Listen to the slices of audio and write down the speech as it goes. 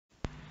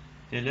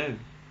Hello,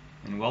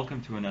 and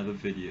welcome to another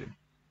video.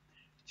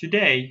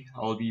 Today,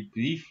 I'll be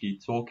briefly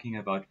talking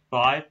about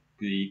 5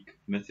 Greek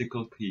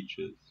mythical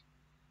creatures.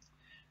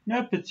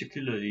 No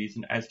particular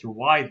reason as to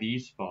why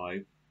these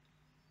 5,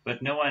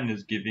 but no one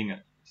is giving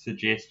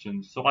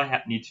suggestions, so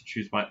I need to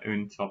choose my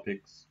own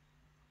topics.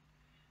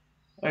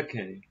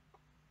 Okay,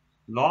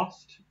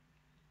 last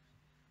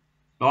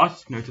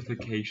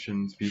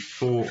notifications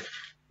before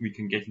we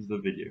can get into the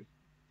video.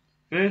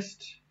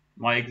 First,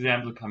 my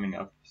exams are coming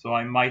up, so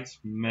I might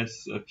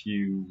miss a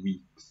few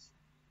weeks.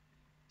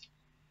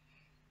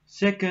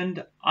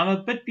 Second, I'm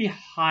a bit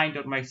behind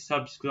on my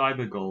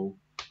subscriber goal.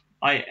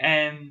 I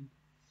am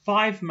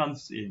 5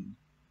 months in.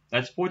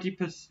 That's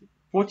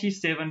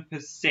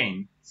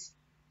 47%.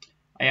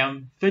 I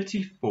am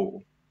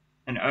 34,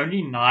 and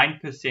only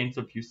 9%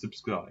 of you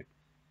subscribe.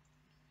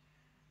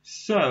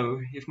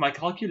 So, if my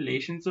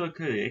calculations are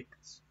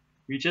correct,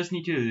 we just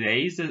need to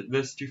raise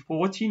this to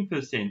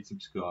 14%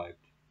 subscribed.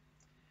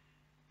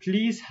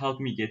 Please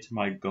help me get to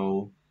my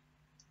goal.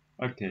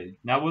 Okay,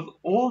 now with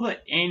all the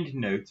end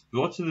notes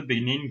brought to the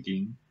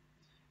beginning,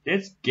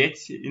 let's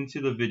get into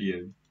the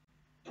video.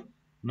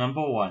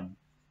 Number 1.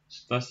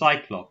 The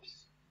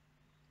Cyclops.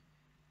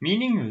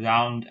 Meaning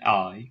round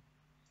eye.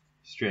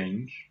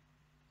 Strange,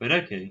 but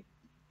okay.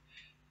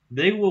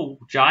 They were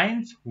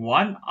giant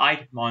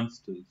one-eyed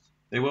monsters.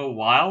 They were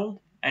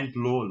wild and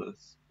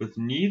lawless, with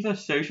neither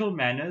social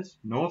manners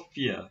nor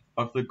fear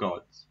of the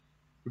gods.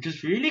 Which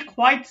is really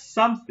quite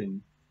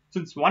something,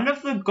 since one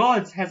of the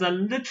gods has a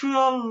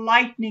literal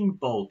lightning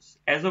bolt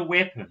as a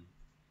weapon.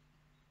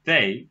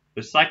 They,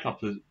 the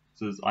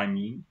Cyclopses I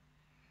mean,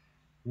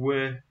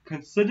 were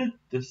considered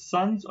the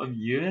sons of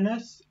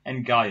Uranus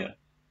and Gaia.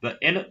 The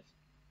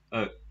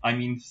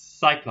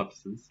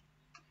Cyclopses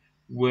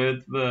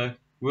were the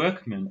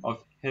workmen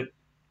of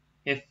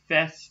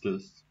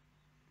Hephaestus,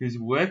 whose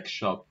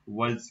workshop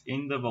was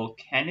in the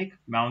volcanic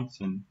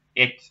mountain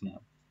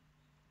Etna.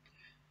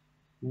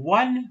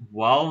 One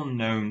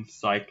well-known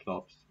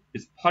Cyclops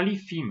is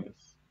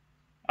Polyphemus,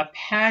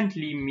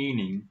 apparently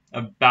meaning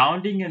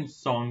abounding in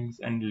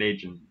songs and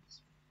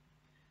legends.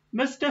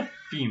 Mr.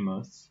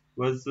 Phoebus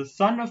was the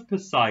son of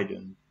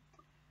Poseidon,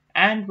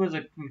 and was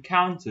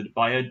encountered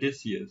by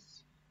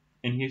Odysseus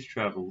in his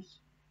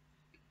travels.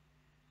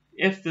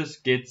 If this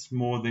gets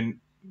more than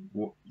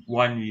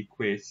one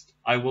request,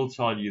 I will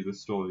tell you the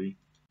story.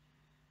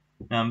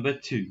 Number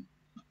 2.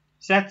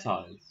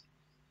 Satyrs.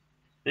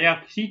 They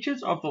are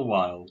creatures of the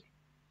wild,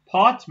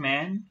 part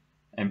man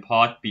and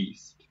part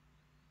beast.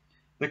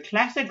 The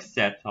classic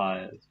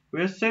satyrs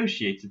were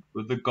associated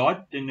with the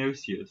god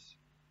Dionysius.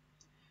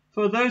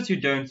 For those who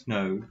don't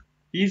know,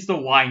 he's the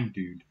wine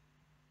dude.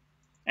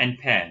 And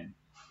Pan,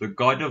 the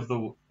god of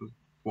the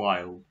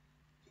wild.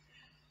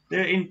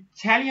 Their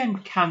Italian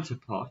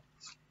counterpart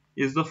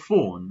is the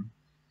faun.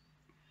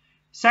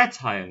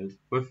 Satyrs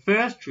were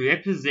first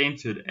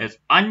represented as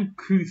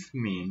uncouth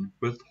men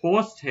with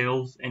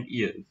horsetails and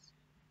ears.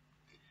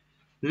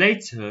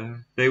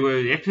 Later, they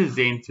were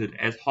represented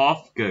as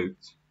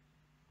half-goat.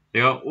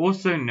 They are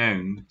also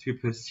known to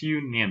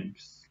pursue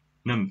nymphs.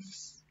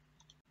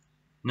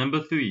 Number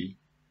 3.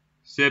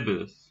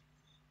 Cerberus.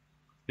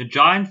 The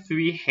giant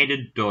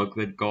 3-headed dog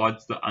that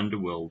guards the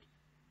underworld.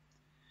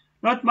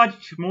 Not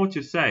much more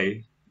to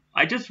say,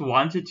 I just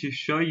wanted to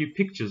show you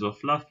pictures of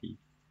Fluffy.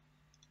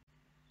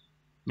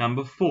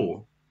 Number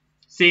 4.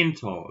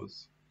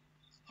 Centaurs.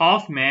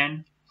 Half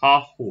man,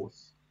 half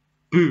horse.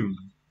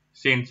 Boom!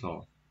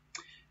 Centaur.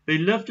 They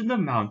lived in the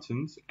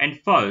mountains and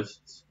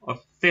forests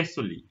of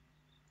Thessaly.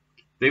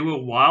 They were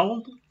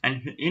wild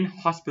and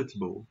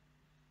inhospitable.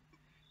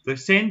 The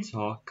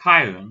centaur,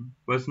 Chiron,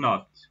 was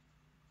not.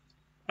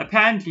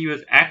 Apparently he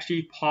was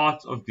actually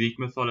part of Greek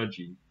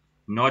mythology,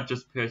 not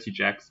just Percy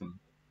Jackson,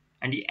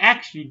 and he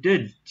actually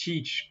did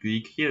teach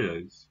Greek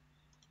heroes.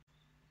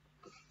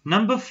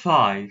 Number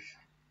 5.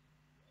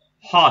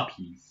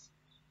 Harpies.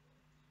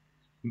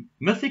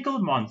 Mythical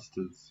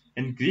monsters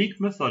in Greek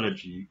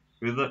mythology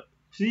were the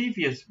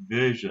previous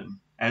version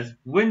as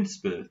wind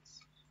spirits,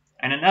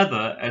 and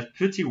another as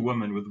pretty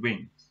women with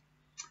wings.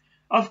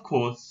 Of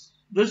course,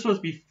 this was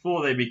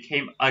before they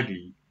became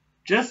ugly,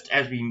 just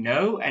as we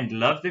know and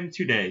love them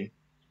today.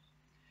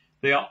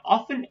 They are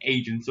often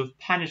agents of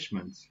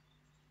punishment.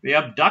 They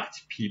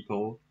abduct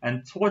people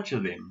and torture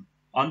them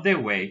on their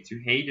way to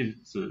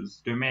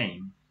Hades'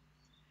 domain.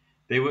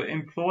 They were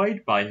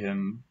employed by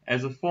him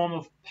as a form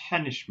of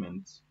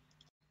punishment.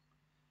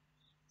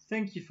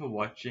 Thank you for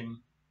watching.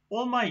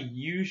 All my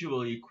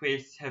usual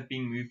requests have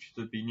been moved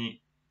to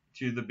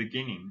the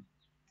beginning.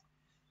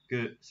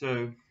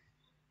 So,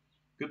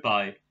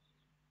 goodbye.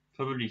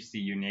 Probably see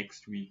you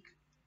next week.